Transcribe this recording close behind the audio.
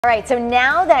All right, so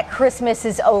now that Christmas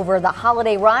is over, the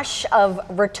holiday rush of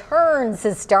returns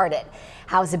has started.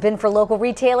 How's it been for local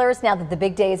retailers now that the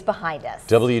big day is behind us?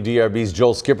 WDRB's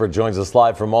Joel Skipper joins us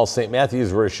live from Mall St.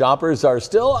 Matthews, where shoppers are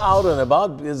still out and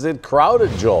about. Is it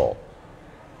crowded, Joel?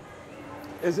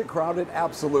 Is it crowded?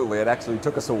 Absolutely. It actually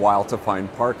took us a while to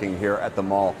find parking here at the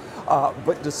mall.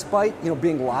 But despite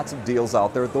being lots of deals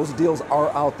out there, those deals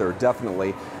are out there,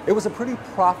 definitely. It was a pretty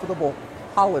profitable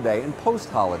holiday and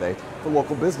post-holiday for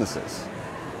local businesses.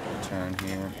 Return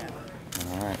here.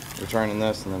 All right, returning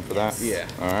this and then for that? Yeah.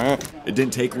 All right. It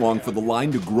didn't take long for the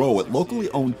line to grow at locally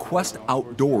owned Quest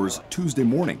Outdoors Tuesday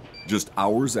morning. Just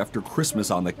hours after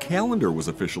Christmas on the calendar was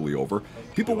officially over,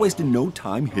 people wasted no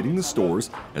time hitting the stores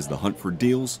as the hunt for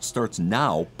deals starts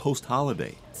now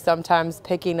post-holiday. Sometimes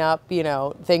picking up,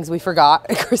 things we forgot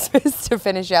at Christmas to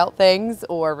finish out things,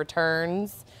 or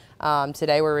returns.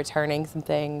 Today we're returning some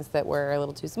things that were a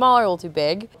little too small or a little too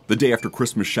big. The day after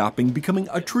Christmas shopping becoming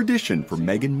a tradition for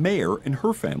Megan Mayer and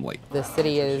her family. The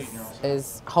city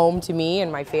is home to me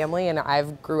and my family, and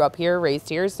I've grew up here, raised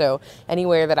here, so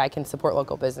anywhere that I can support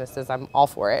local businesses, I'm all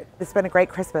for it. It's been a great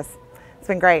Christmas. It's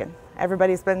been great.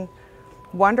 Everybody's been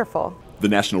wonderful. The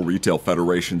National Retail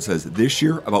Federation says this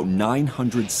year about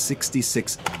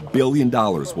 $966 billion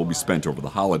will be spent over the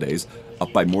holidays,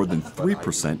 up by more than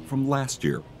 3% from last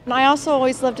year. And I also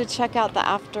always love to check out the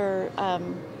after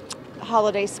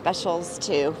holiday specials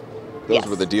too. Those are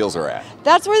where the deals are at.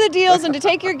 That's where the deals, and to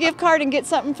take your gift card and get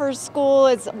something for school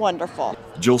is wonderful.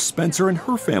 Jill Spencer and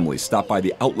her family stopped by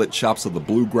the outlet shops of the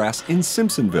Bluegrass in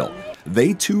Simpsonville.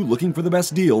 They too looking for the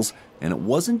best deals, and it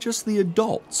wasn't just the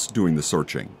adults doing the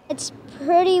searching. It's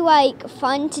pretty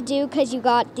fun to do because you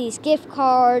got these gift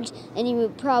cards and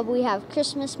you probably have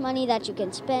Christmas money that you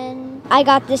can spend. I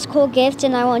got this cool gift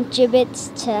and I want Gibbets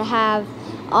to have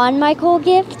on my cool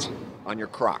gift. On your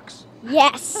Crocs.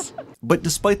 Yes. But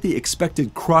despite the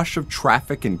expected crush of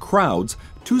traffic and crowds,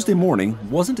 Tuesday morning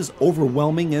wasn't as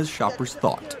overwhelming as shoppers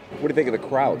thought. What do you think of the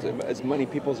crowds? As many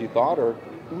people as you thought, or?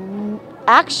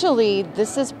 Actually,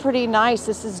 this is pretty nice.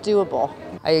 This is doable.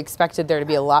 I expected there to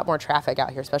be a lot more traffic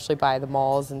out here, especially by the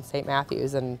malls in St.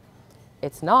 Matthews, and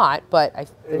it's not,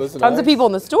 but there's tons of people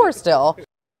in the store still.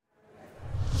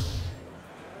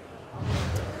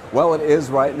 Well, it is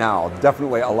right now.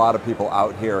 Definitely a lot of people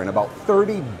out here, and about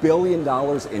 $30 billion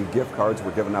in gift cards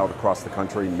were given out across the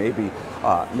country. Maybe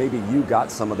you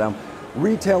got some of them.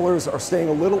 Retailers are staying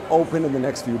a little open in the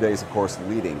next few days, of course,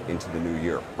 leading into the new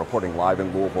year. Reporting live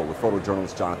in Louisville with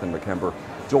photojournalist Jonathan McKember,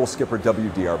 Joel Skipper,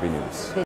 WDRB News.